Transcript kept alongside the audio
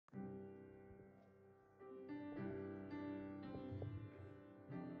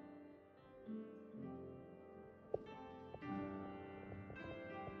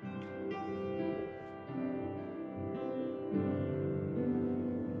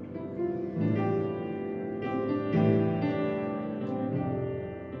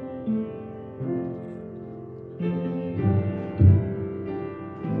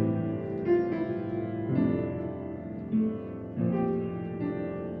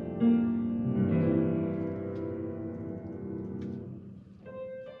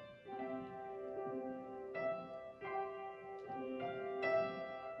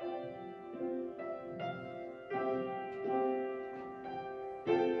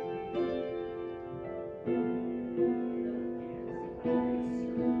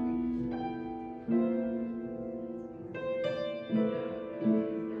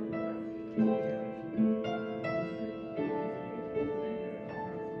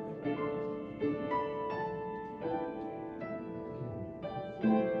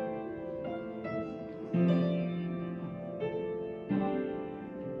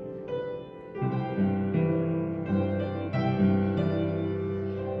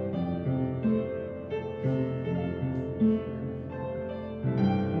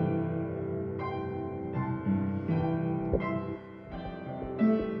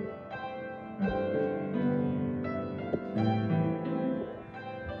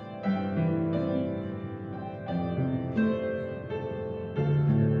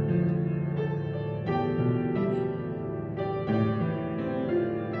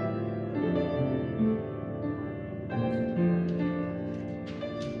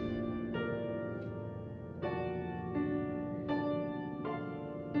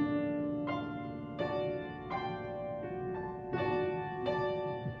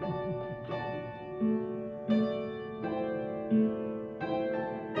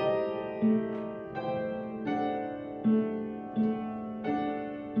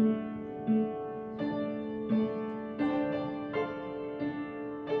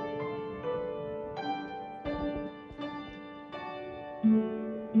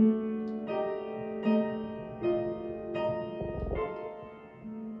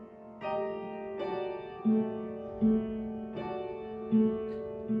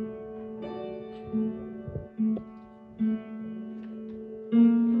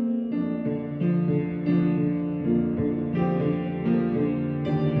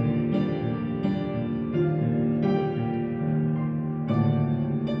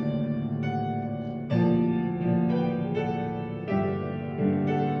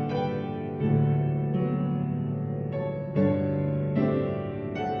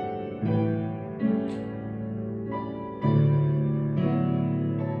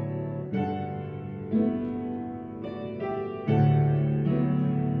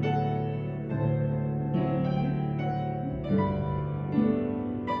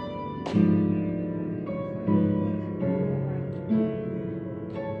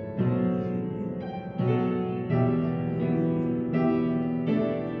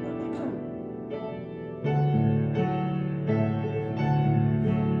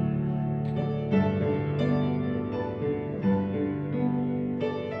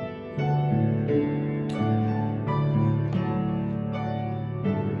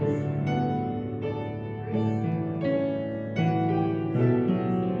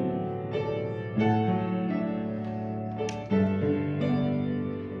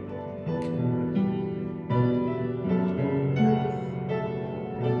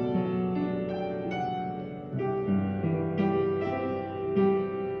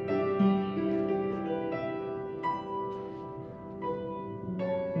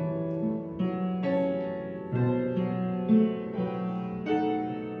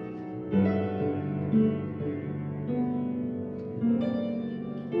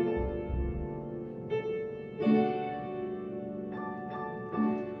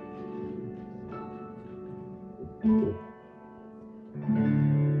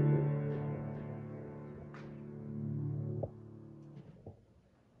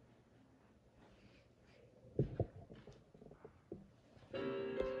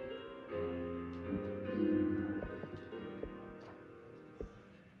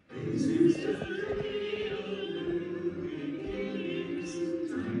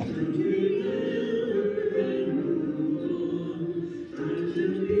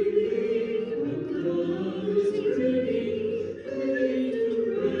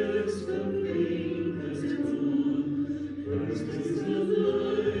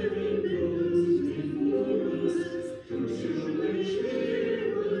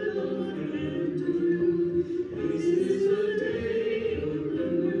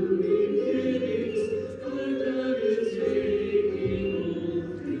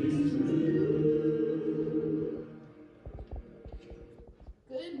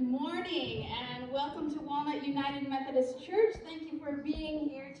Church, thank you for being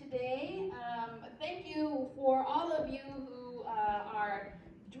here today. Thank you for all of you who are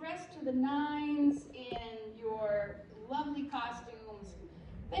dressed to the nines in your lovely costumes.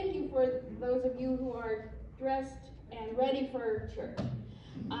 Thank you for those of you who are dressed and ready for church.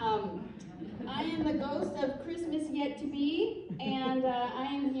 I am the ghost of Christmas Yet to Be, and I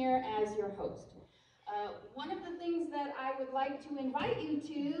am here as your host. One of the things that I would like to invite you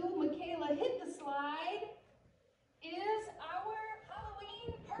to, Michaela, hit the slide, is our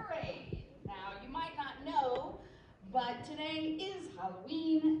Halloween parade. Now, you might not know, but today is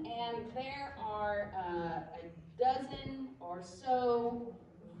Halloween, and there are a dozen or so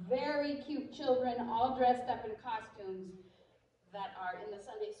very cute children all dressed up in costumes that are in the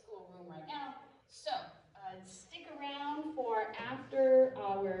Sunday school room right now. So, stick around for after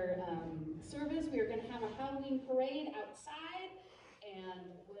our service. We are going to have a Halloween parade outside, and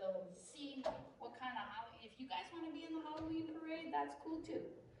we'll see what kind of Halloween. If you guys want to be in the Halloween parade, that's cool too.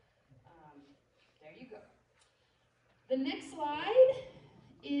 There you go. The next slide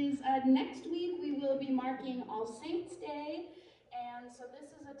is next week we will be marking All Saints Day, and so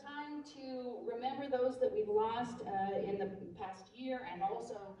this is a time to remember those that we've lost in the past year, and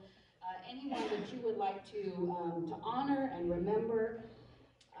also anyone that you would like to honor and remember.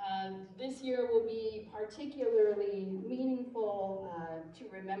 This year will be particularly meaningful to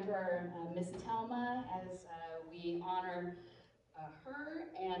remember Miss Telma as we honor her,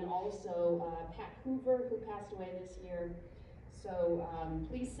 and also Pat Hoover, who passed away this year. So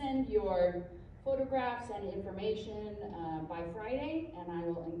please send your photographs and information by Friday, and I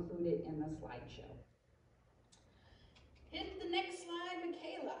will include it in the slideshow. Hit the next slide,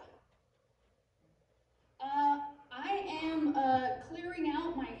 Michaela. I am clearing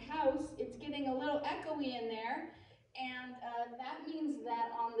out my house. It's getting a little echoey in there, and that means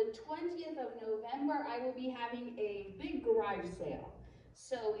that on on the 20th of November, I will be having a big garage sale.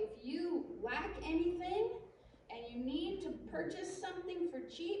 So if you lack anything and you need to purchase something for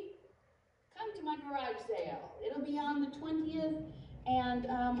cheap, come to my garage sale. It'll be on the 20th, and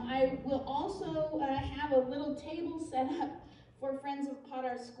I will also have a little table set up for Friends of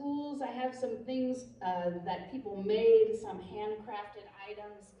Potter Schools. I have some things that people made, some handcrafted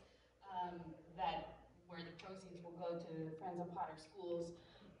items where the proceeds will go to Friends of Potter Schools.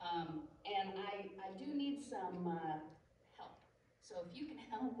 And I do need some help. So if you can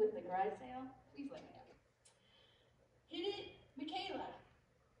help with the garage sale, please let me know. Hit it, Michaela.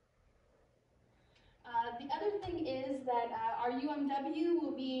 The other thing is that our UMW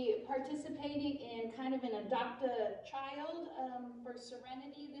will be participating in kind of an adopt a child for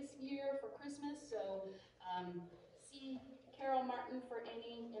Serenity this year for Christmas. So see Carol Martin for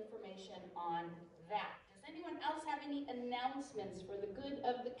any information on that. Does anyone else have any announcements for the good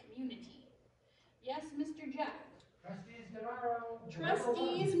of the community? Yes, Mr. Jeff. Trustees tomorrow.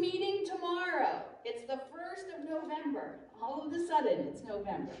 Trustees meeting tomorrow. It's the 1st of November. All of a sudden, it's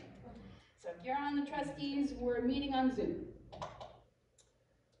November. So if you're on the trustees, we're meeting on Zoom.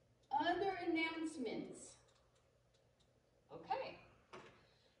 Other announcements. Okay.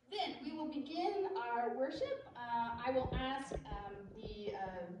 Then we will begin our worship. I will ask the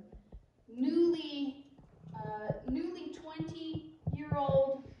newly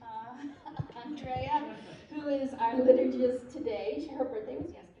 20-year-old Andreya, who is our liturgist today. Her birthday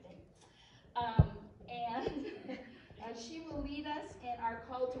was yesterday. And she will lead us in our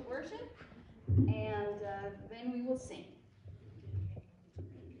call to worship, and then we will sing.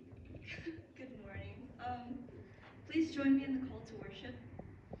 Good morning. Please join me in the call to worship.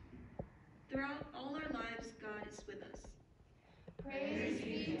 Throughout all our lives, God is with us. Praise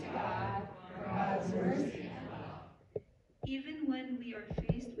be to God for God's mercy and love. Even when we are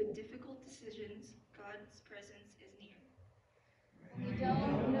faced with difficult decisions, God's presence is near. We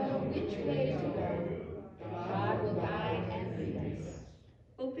don't know which way to go, but God will guide and lead us.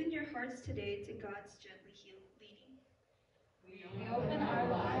 Open your hearts today to God's gently leading. We open our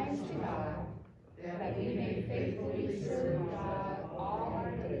lives to God, that we may faithfully serve God all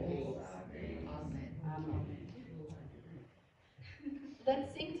our days. Amen.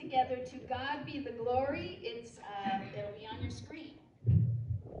 Let's sing together, "To God be the glory." It'll be on your screen.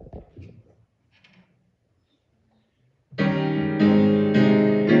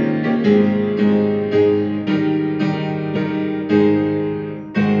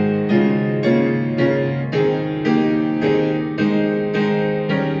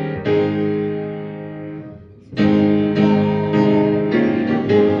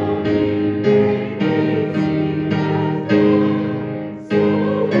 So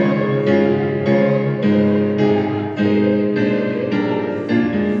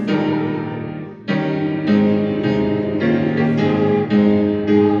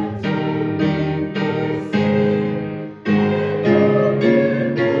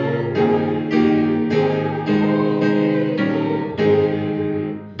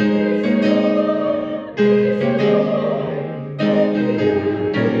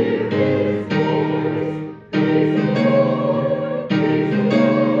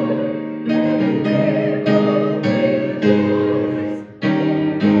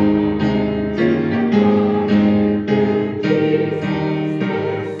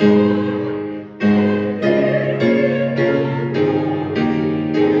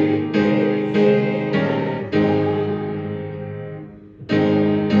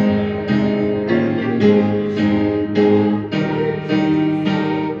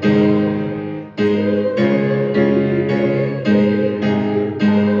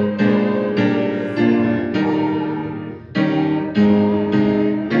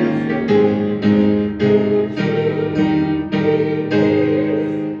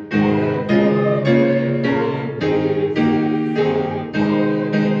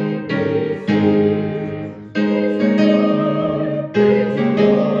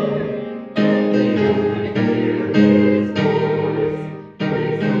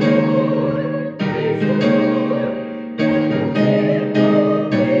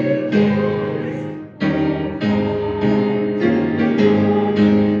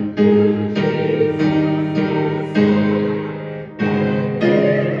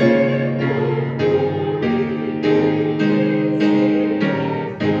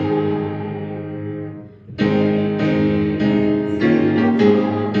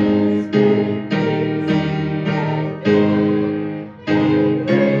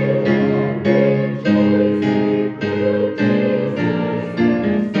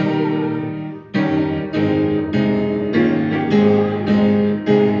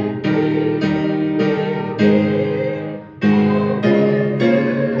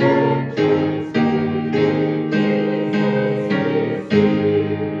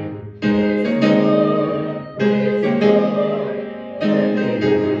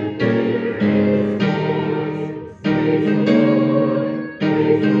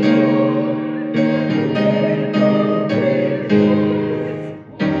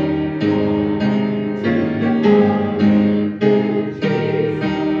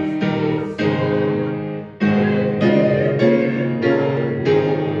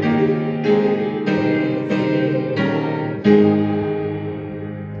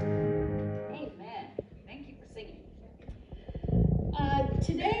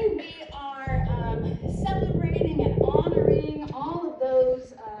Today we are celebrating and honoring all of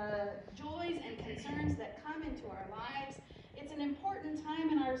those joys and concerns that come into our lives. It's an important time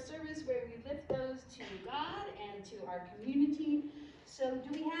in our service where we lift those to God and to our community. So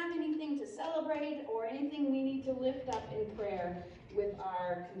do we have anything to celebrate or anything we need to lift up in prayer with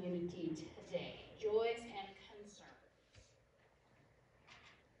our community today? Joys and concerns.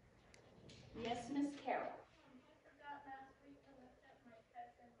 Yes, Miss Carol.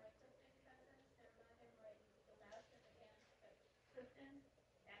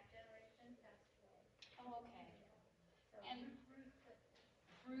 Oh, okay. And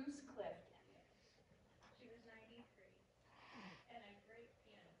Bruce Clifton. She was 93 and a great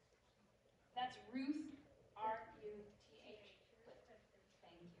pianist. That's Ruth, R-U-T-H.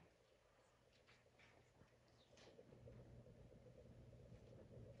 Thank you.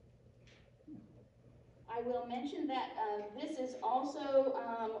 I will mention that this is also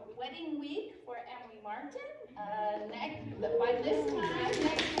wedding week for Emily Martin. By this time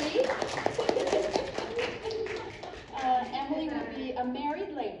next week, Emily will be a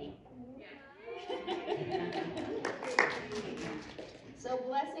married lady. So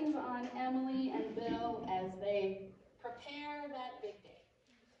blessings on Emily and Bill as they prepare that big day.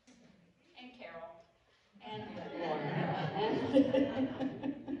 And Carol. And Laura.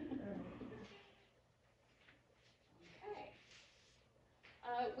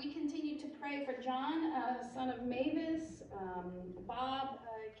 We continue to pray for John, son of Mavis, Bob,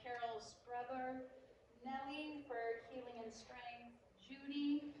 Carol's brother, Nellie for healing and strength,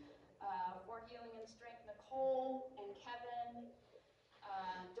 Judy for healing and strength, Nicole and Kevin,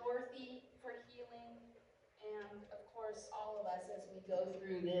 Dorothy for healing, and of course all of us as we go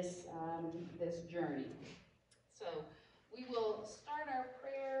through this journey. So we will start our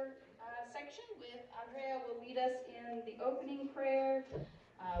prayer section with Andrea will lead us in the opening prayer.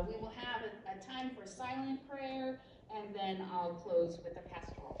 We will have a time for silent prayer, and then I'll close with a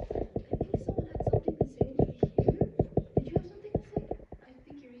pastoral prayer. I think someone had something to say over here. Did you have something to say? I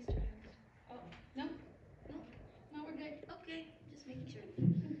think you raised your hand. Oh, no? No? No, we're good. Okay, just making sure.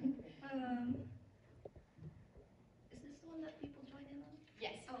 Is this the one that people join in on?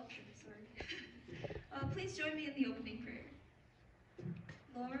 Yes. Oh, okay, sorry. Please join me in the opening prayer.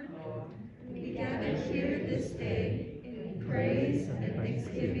 Lord, we gather here this day in praise and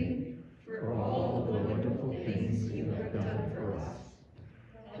thanksgiving for all the wonderful things you have done for us.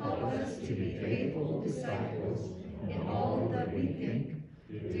 Help us to be faithful disciples in all that we think,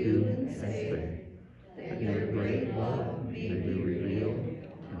 do, and say, that your great love may be revealed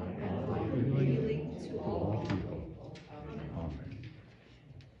and offer healing to all people.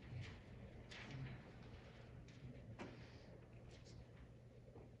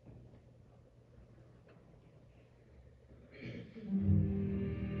 Amen.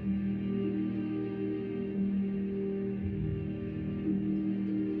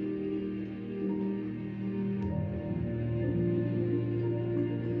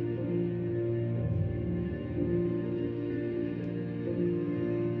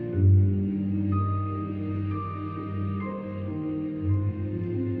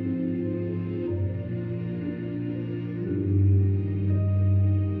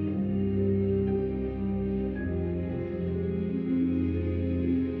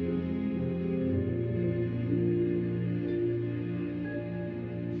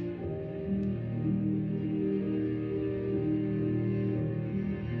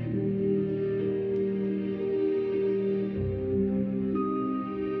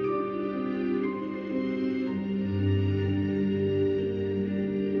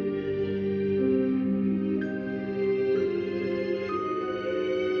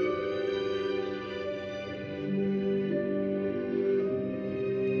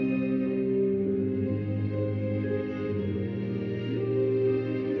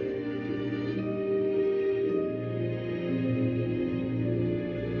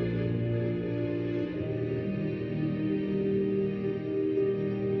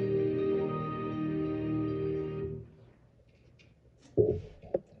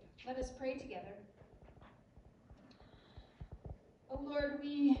 Let us pray together. Oh Lord,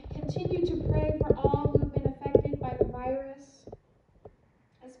 we continue to pray for all who've been affected by the virus,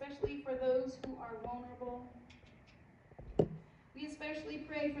 especially for those who are vulnerable. We We especially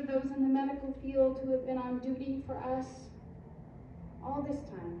pray for those in the medical field who have been on duty for us all this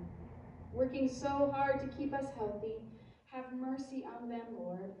time, working so hard to keep us healthy. Have mercy on them,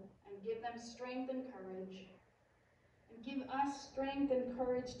 Lord, and give them strength and courage. And give us strength and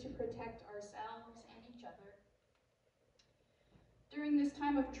courage to protect ourselves and each other. During this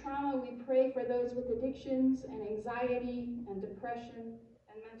time of trauma, we pray for those with addictions and anxiety and depression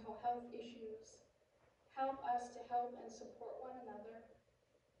and mental health issues. Help us to help and support one another.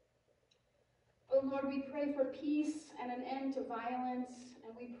 Oh Lord, we pray for peace and an end to violence,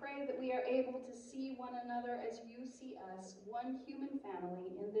 and we pray that we are able to see one another as you see us, one human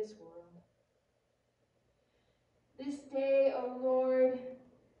family in this world. This day, oh Lord,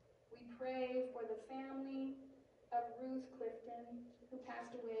 we pray for the family of Ruth Clifton, who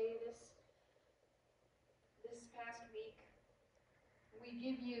passed away this past week. We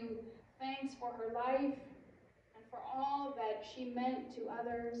give you thanks for her life and for all that she meant to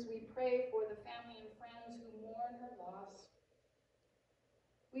others. We pray for the family and friends who mourn her loss.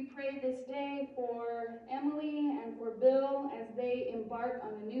 We pray this day for Emily and for Bill as they embark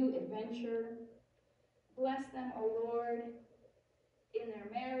on a new adventure. Bless them, O Lord, in their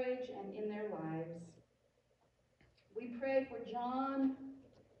marriage and in their lives. We pray for John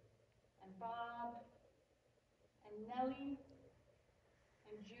and Bob and Nellie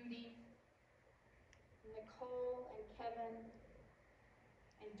and Judy, Nicole and Kevin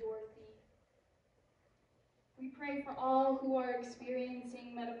and Dorothy. We pray for all who are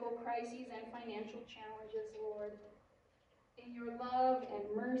experiencing medical crises and financial challenges, Lord. In your love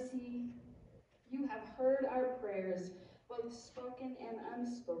and mercy, you have heard our prayers, both spoken and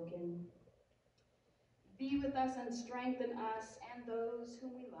unspoken. Be with us and strengthen us and those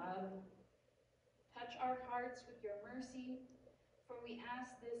whom we love. Touch our hearts with your mercy, for we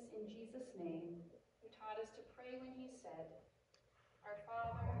ask this in Jesus' name, who taught us to pray when he said, Our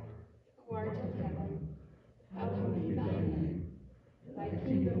Father, who art in heaven, hallowed be thy name. Thy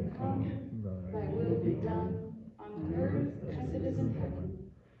kingdom come, thy will be done, on earth as it is in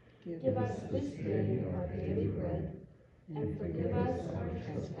heaven. Give us this day our daily bread, and forgive us our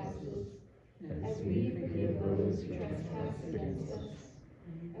trespasses, as we forgive those who trespass against us.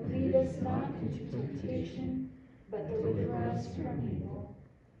 And lead us not into temptation, but deliver us from evil.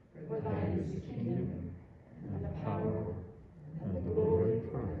 For thine is the kingdom, and the power, and the glory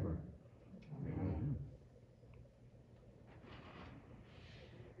forever. Amen.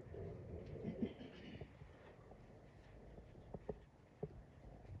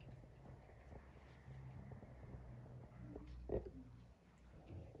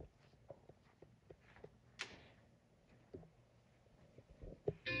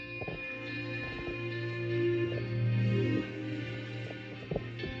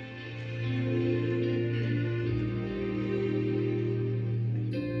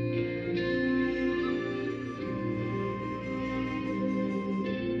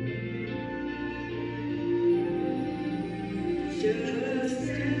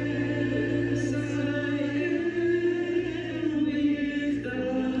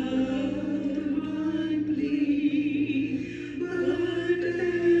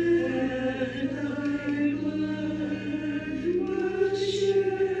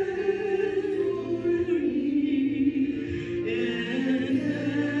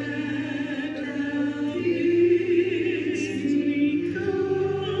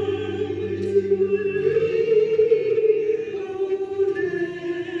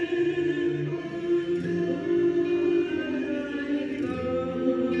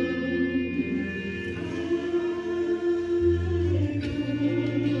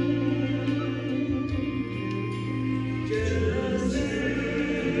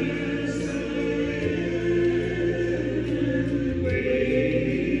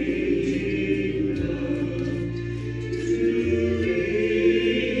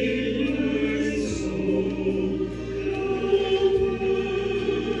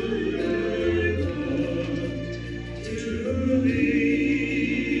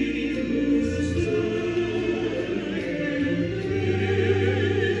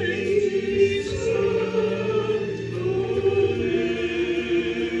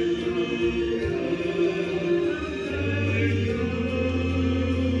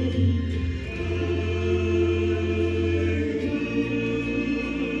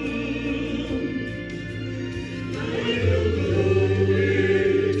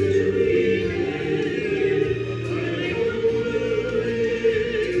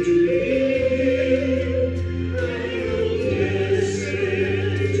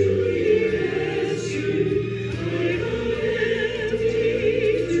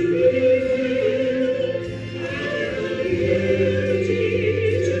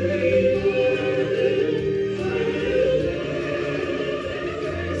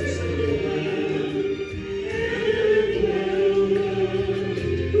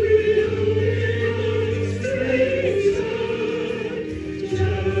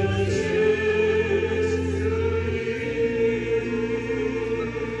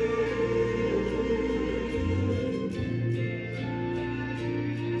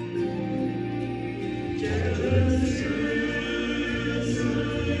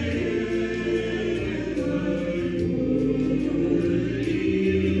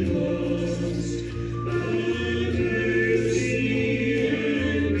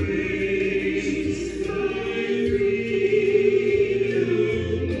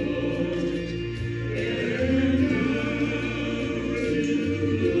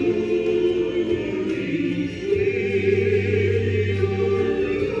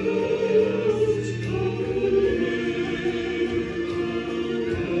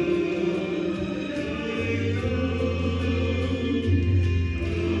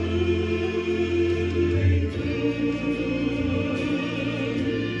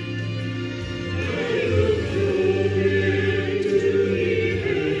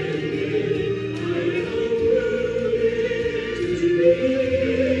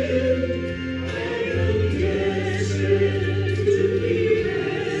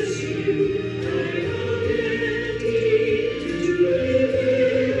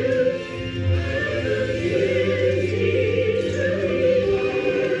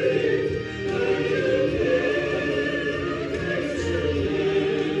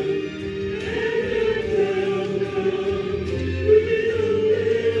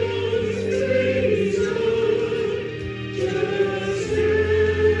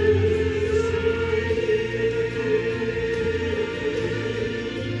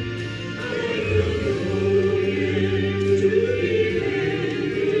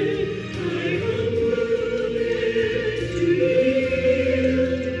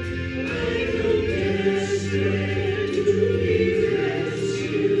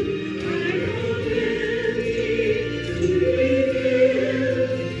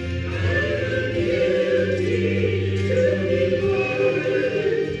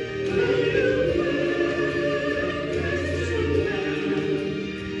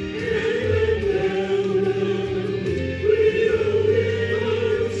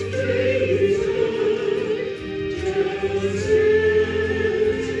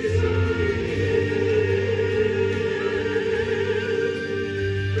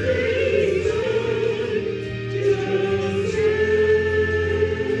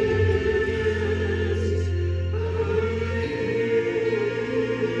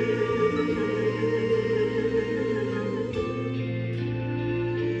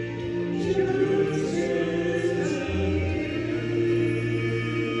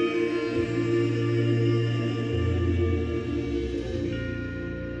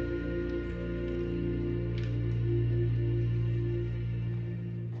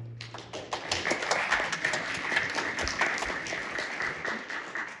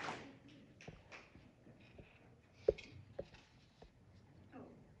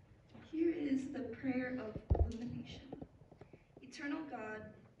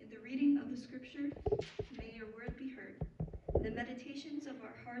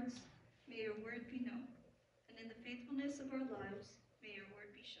 hearts, may your word be known, and in the faithfulness of our lives, may your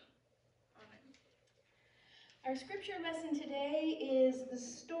word be shown. Amen. Our scripture lesson today is the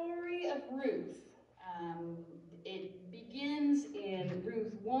story of Ruth. It begins in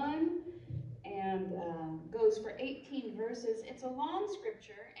Ruth 1 and goes for 18 verses. It's a long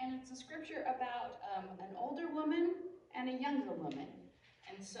scripture, and it's a scripture about an older woman and a younger woman.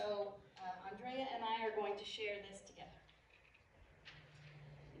 And so Andrea and I are going to share this together.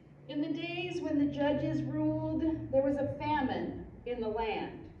 In the days when the judges ruled, there was a famine in the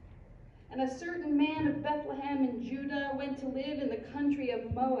land. And a certain man of Bethlehem in Judah went to live in the country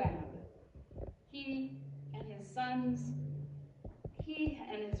of Moab. He and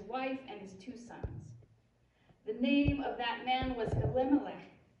his wife and his 2 sons. The name of that man was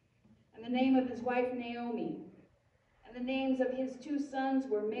Elimelech, and the name of his wife Naomi. And the names of his 2 sons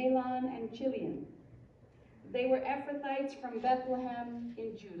were Mahlon and Chilion. They were Ephrathites from Bethlehem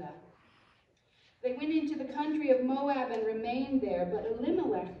in Judah. They went into the country of Moab and remained there, but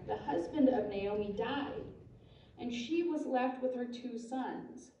Elimelech, the husband of Naomi, died, and she was left with her 2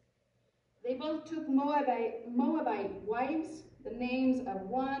 sons. They both took Moabite wives. The names of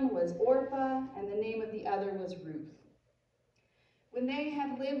one was Orpah, and the name of the other was Ruth. When they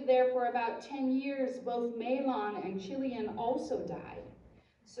had lived there for about 10 years, both Mahlon and Chilion also died,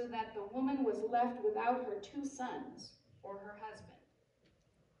 so that the woman was left without her 2 sons or her husband.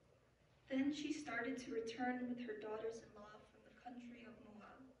 Then she started to return with her daughters-in-law from the country of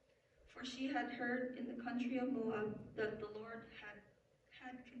Moab, for she had heard in the country of Moab that the Lord had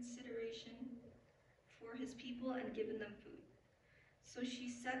consideration for his people and given them food. So she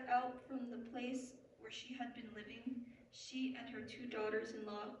set out from the place where she had been living, she and her 2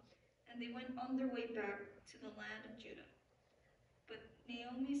 daughters-in-law, and they went on their way back to the land of Judah. But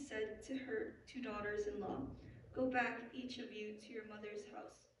Naomi said to her 2 daughters-in-law, "Go back, each of you, to your mother's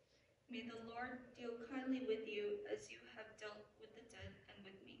house. May the Lord deal kindly with you as you have dealt with the dead and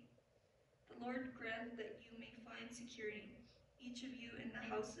with me. The Lord grant that you may find security, each of you in the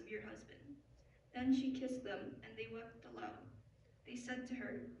house of your husband." Then she kissed them, and they wept aloud. They said to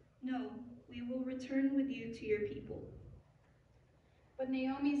her, "No, we will return with you to your people." But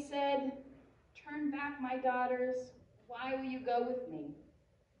Naomi said, "Turn back, my daughters. Why will you go with me?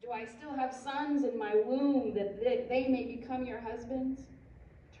 Do I still have sons in my womb that they may become your husbands?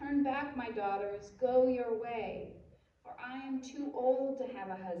 Turn back, my daughters, go your way, for I am too old to have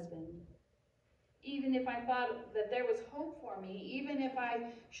a husband. Even if I thought that there was hope for me, even if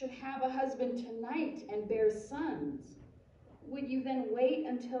I should have a husband tonight and bear sons, would you then wait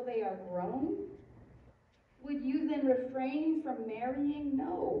until they are grown? Would you then refrain from marrying?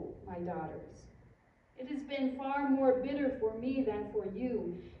 No, my daughters. It has been far more bitter for me than for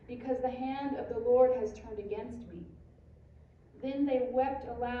you, because the hand of the Lord has turned against me." Then they wept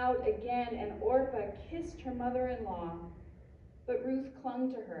aloud again, and Orpah kissed her mother-in-law, but Ruth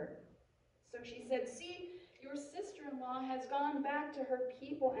clung to her. So she said, "See, your sister-in-law has gone back to her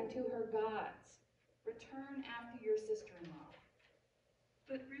people and to her gods. Return after your sister-in-law."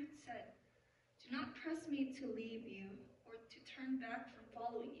 But Ruth said, "Do not press me to leave you or to turn back from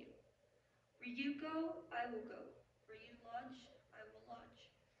following you. Where you go, I will go. Where you lodge, I will lodge.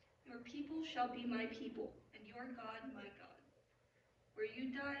 Your people shall be my people, and your God my God. Where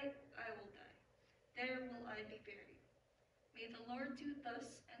you die, I will die. There will I be buried. May the Lord do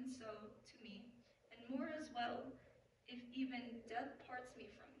thus and so to me, and more as well, if even death parts me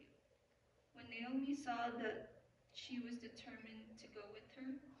from you." When Naomi saw that she was determined to go with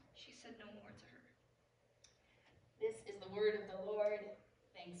her, she said no more to her. This is the word of the Lord.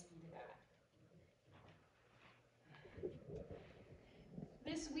 Thanks be to God.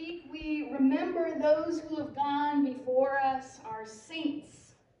 This week we remember those who have gone before us, our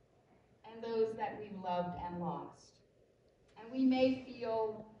saints, and those that we've loved and lost. And we may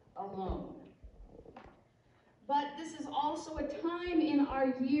feel alone. But this is also a time in our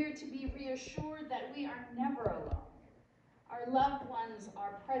year to be reassured that we are never alone. Our loved ones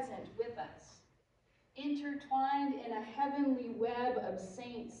are present with us, intertwined in a heavenly web of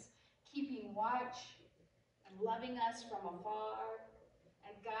saints, keeping watch and loving us from afar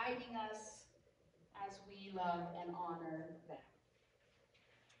and guiding us as we love and honor them.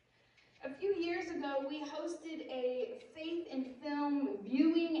 A few years ago, we hosted a faith in film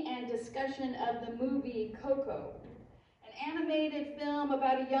viewing and discussion of the movie Coco, an animated film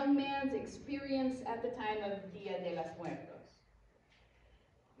about a young man's experience at the time of Dia de los Muertos.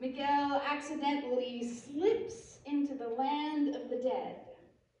 Miguel accidentally slips into the land of the dead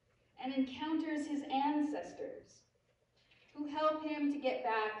and encounters his ancestors, who help him to get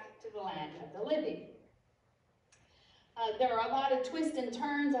back to the land of the living. There are a lot of twists and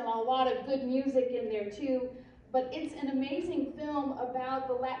turns and a lot of good music in there too, but it's an amazing film about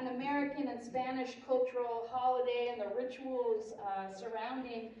the Latin American and Spanish cultural holiday and the rituals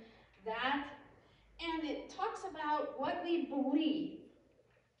surrounding that. And it talks about what we believe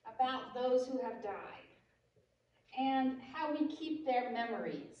about those who have died and how we keep their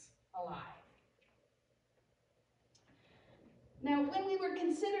memories alive. Now, when we were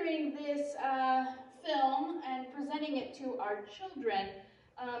considering this film and presenting it to our children,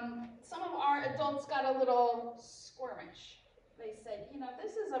 some of our adults got a little squirmish. They said, you know,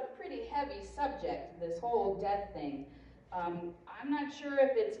 this is a pretty heavy subject, this whole death thing. I'm not sure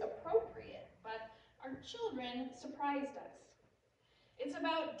if it's appropriate, but our children surprised us. It's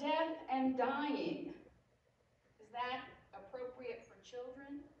about death and dying. Is that appropriate for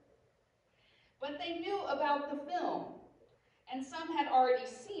children? But they knew about the film, and some had already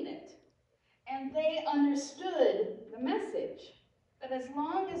seen it, and they understood the message, that as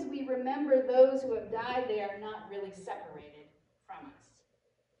long as we remember those who have died, they are not really separated from us.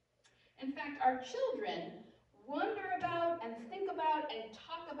 In fact, our children wonder about and think about and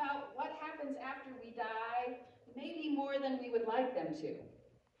talk about what happens after we die, maybe more than we would like them to.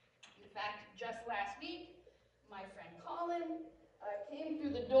 In fact, just last week, my friend Colin came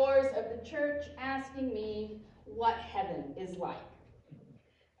through the doors of the church asking me what heaven is like.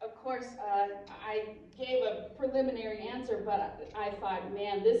 Of course, I gave a preliminary answer, but I thought,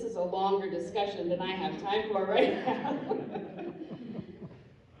 man, this is a longer discussion than I have time for right now.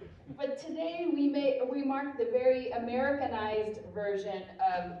 But today we mark the very Americanized version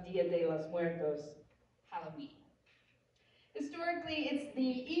of Dia de los Muertos, Halloween. Historically, it's the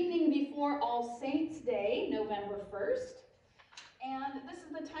evening before All Saints' Day, November 1st, and this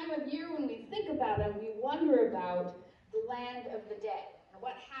is the time of year when we think about and we wonder about the land of the dead and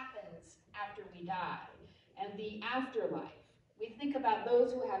what happens after we die and the afterlife. We think about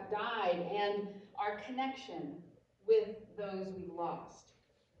those who have died and our connection with those we've lost.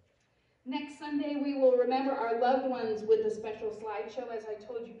 Next Sunday, we will remember our loved ones with a special slideshow, as I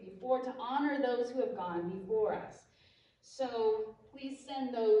told you before, to honor those who have gone before us. So please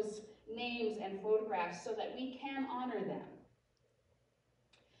send those names and photographs so that we can honor them.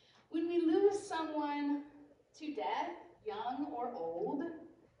 When we lose someone to death, young or old,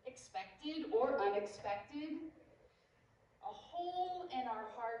 expected or unexpected, a hole in our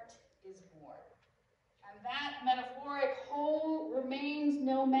heart is born. And that metaphoric hole remains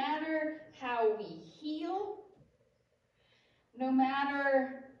no matter how we heal, no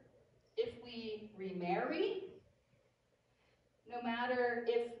matter if we remarry, no matter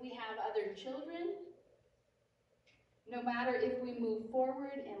if we have other children, no matter if we move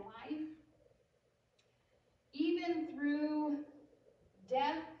forward in life. Even through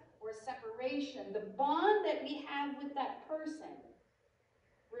death or separation, the bond that we have with that person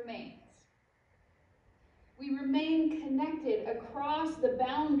remains. We remain connected across the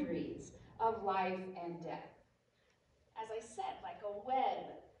boundaries of life and death. As I said, like a web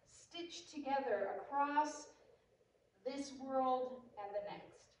stitched together across this world and the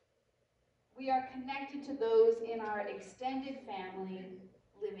next. We are connected to those in our extended family,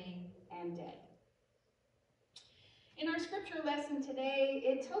 living and dead. In our scripture lesson today,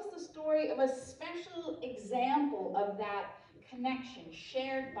 it tells the story of a special example of that connection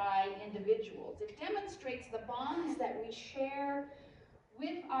shared by individuals. It demonstrates the bonds that we share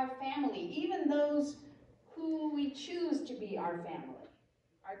with our family, even those who we choose to be our family,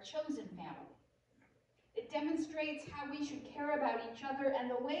 our chosen family. It demonstrates how we should care about each other and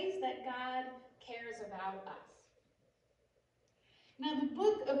the ways that God cares about us. Now, the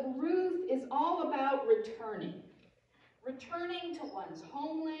book of Ruth is all about returning to one's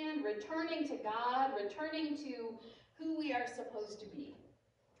homeland, returning to God, returning to who we are supposed to be.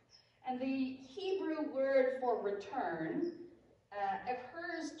 And the Hebrew word for return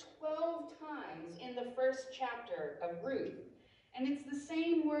occurs 12 times in the first chapter of Ruth. And it's the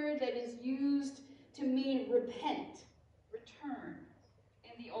same word that is used to mean repent, return,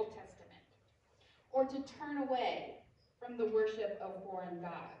 in the Old Testament, or to turn away from the worship of foreign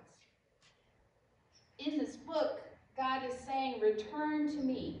gods. In this book, God is saying, return to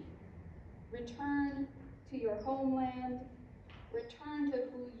me, return to your homeland, return to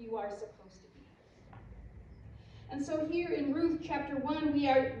who you are supposed to be. And so here in Ruth chapter 1, we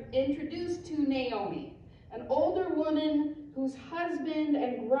are introduced to Naomi, an older woman whose husband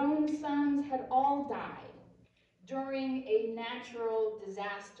and grown sons had all died during a natural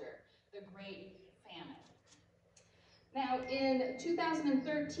disaster, the Great Famine. Now, in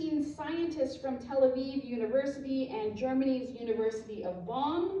 2013, scientists from Tel Aviv University and Germany's University of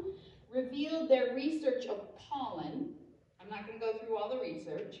Bonn revealed their research of pollen not going to go through all the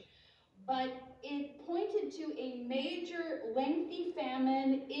research, but it pointed to a major lengthy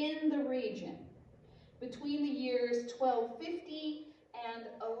famine in the region between the years 1250 and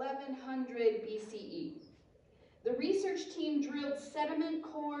 1100 BCE. The research team drilled sediment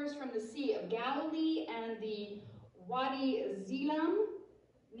cores from the Sea of Galilee and the Wadi Zilam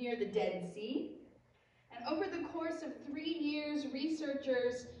near the Dead Sea. And over the course of 3 years,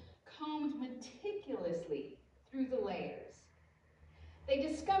 researchers combed meticulously through the layers. They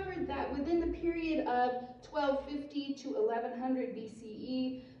discovered that within the period of 1250 to 1100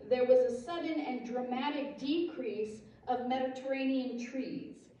 BCE, there was a sudden and dramatic decrease of Mediterranean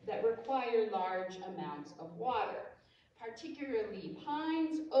trees that require large amounts of water, particularly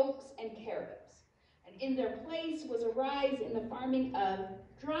pines, oaks, and carobs. And in their place was a rise in the farming of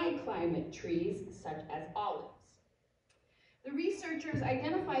dry climate trees, such as olives. The researchers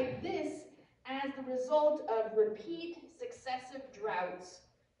identified this as the result of repeat successive droughts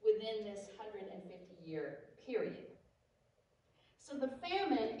within this 150-year period. So the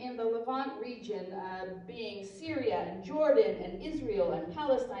famine in the Levant region, being Syria and Jordan and Israel and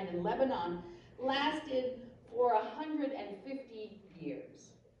Palestine and Lebanon, lasted for 150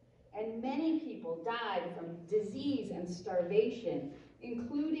 years. And many people died from disease and starvation,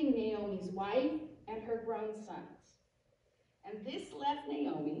 including Naomi's wife and her grown sons. And this left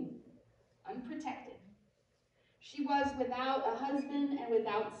Naomi unprotected. She was without a husband and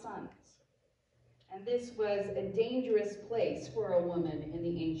without sons. And this was a dangerous place for a woman in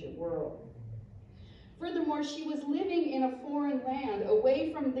the ancient world. Furthermore, she was living in a foreign land,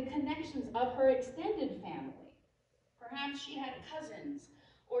 away from the connections of her extended family. Perhaps she had cousins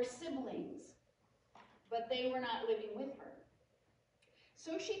or siblings, but they were not living with her.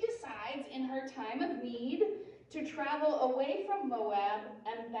 So she decides in her time of need to travel away from Moab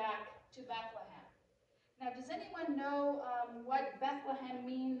and back to Bethlehem. Now, does anyone know what Bethlehem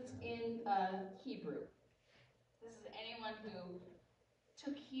means in Hebrew? This is anyone who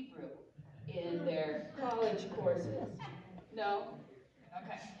took Hebrew in their college courses. No?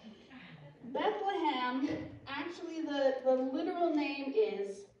 Okay. Bethlehem, actually the literal name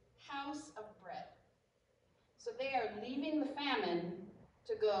is house of bread. So they are leaving the famine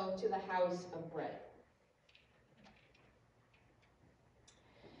to go to the house of bread.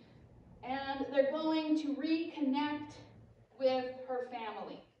 And they're going to reconnect with her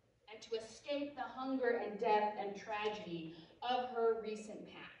family and to escape the hunger and death and tragedy of her recent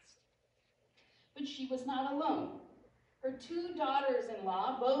past. But she was not alone. Her 2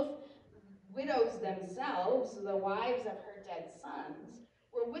 daughters-in-law, both widows themselves, the wives of her dead sons,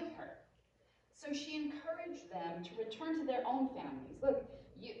 were with her. So she encouraged them to return to their own families. Look,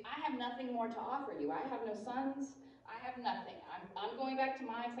 I have nothing more to offer you. I have no sons. I have nothing. I'm going back to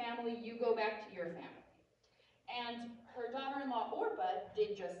my family. You go back to your family. And her daughter-in-law, Orpah,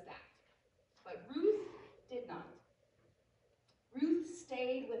 did just that. But Ruth did not. Ruth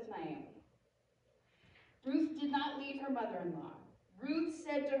stayed with Naomi. Ruth did not leave her mother-in-law. Ruth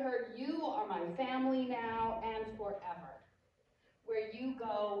said to her, "You are my family now and forever. Where you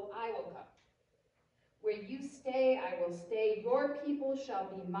go, I will go. Where you stay, I will stay. Your people shall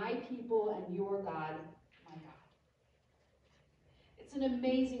be my people, and your God, my God." It's an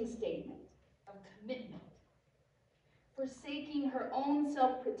amazing statement of commitment. Forsaking her own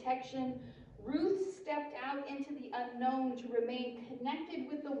self-protection, Ruth stepped out into the unknown to remain connected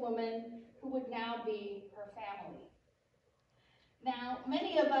with the woman who would now be her family. Now,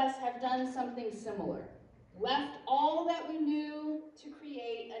 many of us have done something similar. Left all that we knew to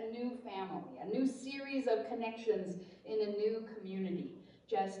create a new family, a new series of connections in a new community,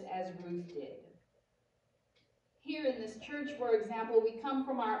 just as Ruth did. Here in this church, for example, we come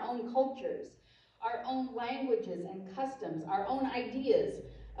from our own cultures, our own languages and customs, our own ideas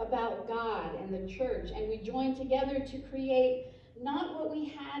about God and the church, and we join together to create not what we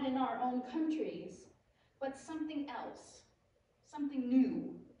had in our own countries, but something else, something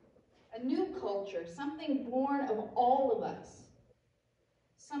new, a new culture, something born of all of us,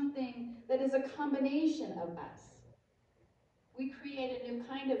 something that is a combination of us. We create a new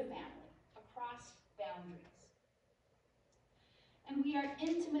kind of family across boundaries. And we are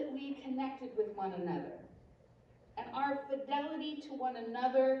intimately connected with one another. And our fidelity to one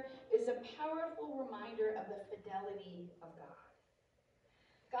another is a powerful reminder of the fidelity of God.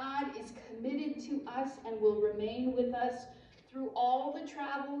 God is committed to us and will remain with us through all the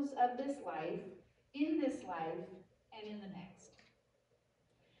travels of this life, in this life, and in the next.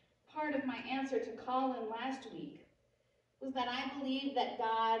 Part of my answer to Colin last week was that I believe that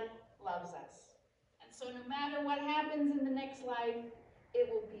God loves us. And so no matter what happens in the next life, it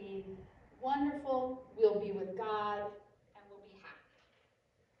will be wonderful, we'll be with God, and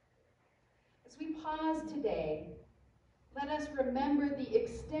As we pause today, let us remember the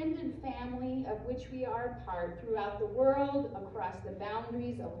extended family of which we are part throughout the world, across the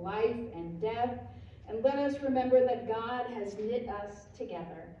boundaries of life and death, and let us remember that God has knit us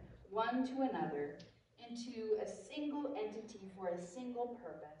together, one to another, into a single entity for a single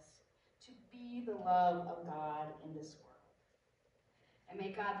purpose, to be the love of God in this world. And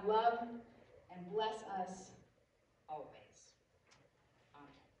may God love and bless us always. Amen.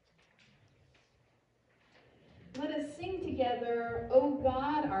 Let us sing together, O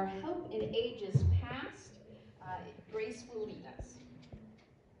God, our help in ages past. Grace will lead us.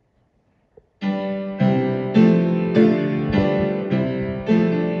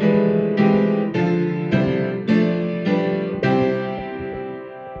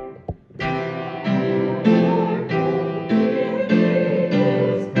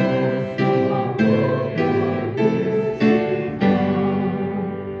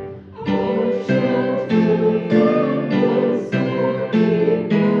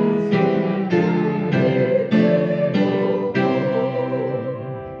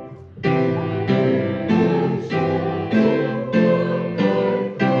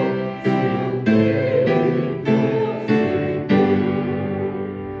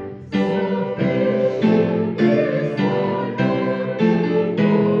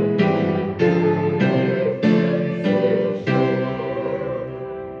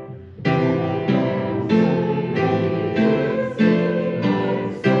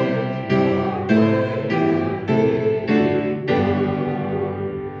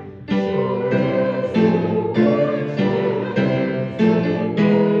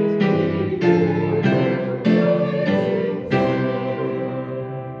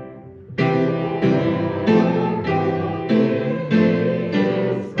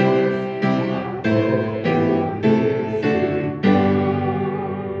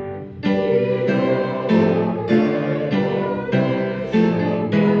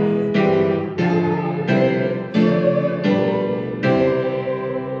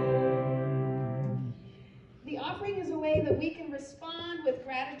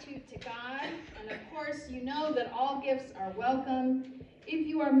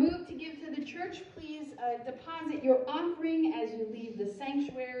 Deposit your offering as you leave the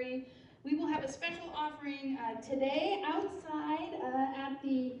sanctuary. We will have a special offering today outside at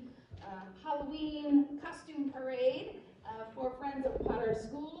the Halloween costume parade for Friends of Potter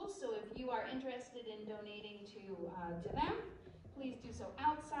Schools. So if you are interested in donating to them, please do so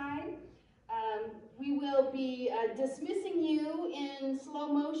outside. We will be dismissing you in slow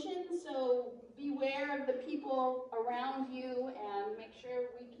motion, so beware of the people around you and make sure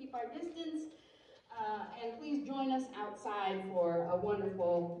we keep our distance. And please join us outside for a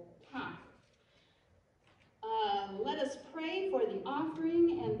wonderful time. Let us pray for the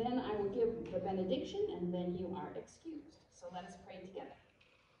offering, and then I will give the benediction, and then you are excused. So let us pray together.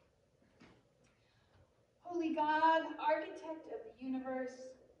 Holy God, architect of the universe,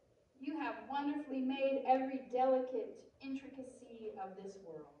 you have wonderfully made every delicate intricacy of this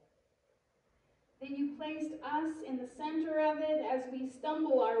world. Then you placed us in the center of it as we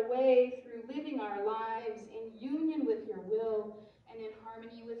stumble our way through living our lives in union with your will and in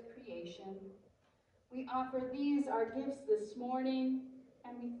harmony with creation. We offer these, our gifts this morning,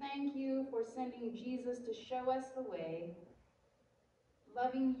 and we thank you for sending Jesus to show us the way,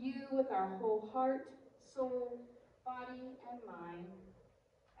 loving you with our whole heart, soul, body, and mind,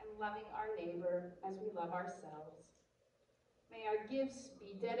 and loving our neighbor as we love ourselves. May our gifts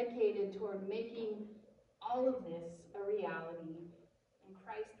be dedicated toward making all of this a reality. In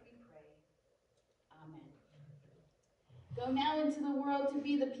Christ we pray. Amen. Go now into the world to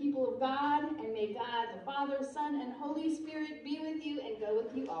be the people of God, and may God, the Father, Son, and Holy Spirit be with you and go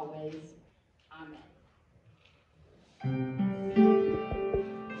with you always. Amen.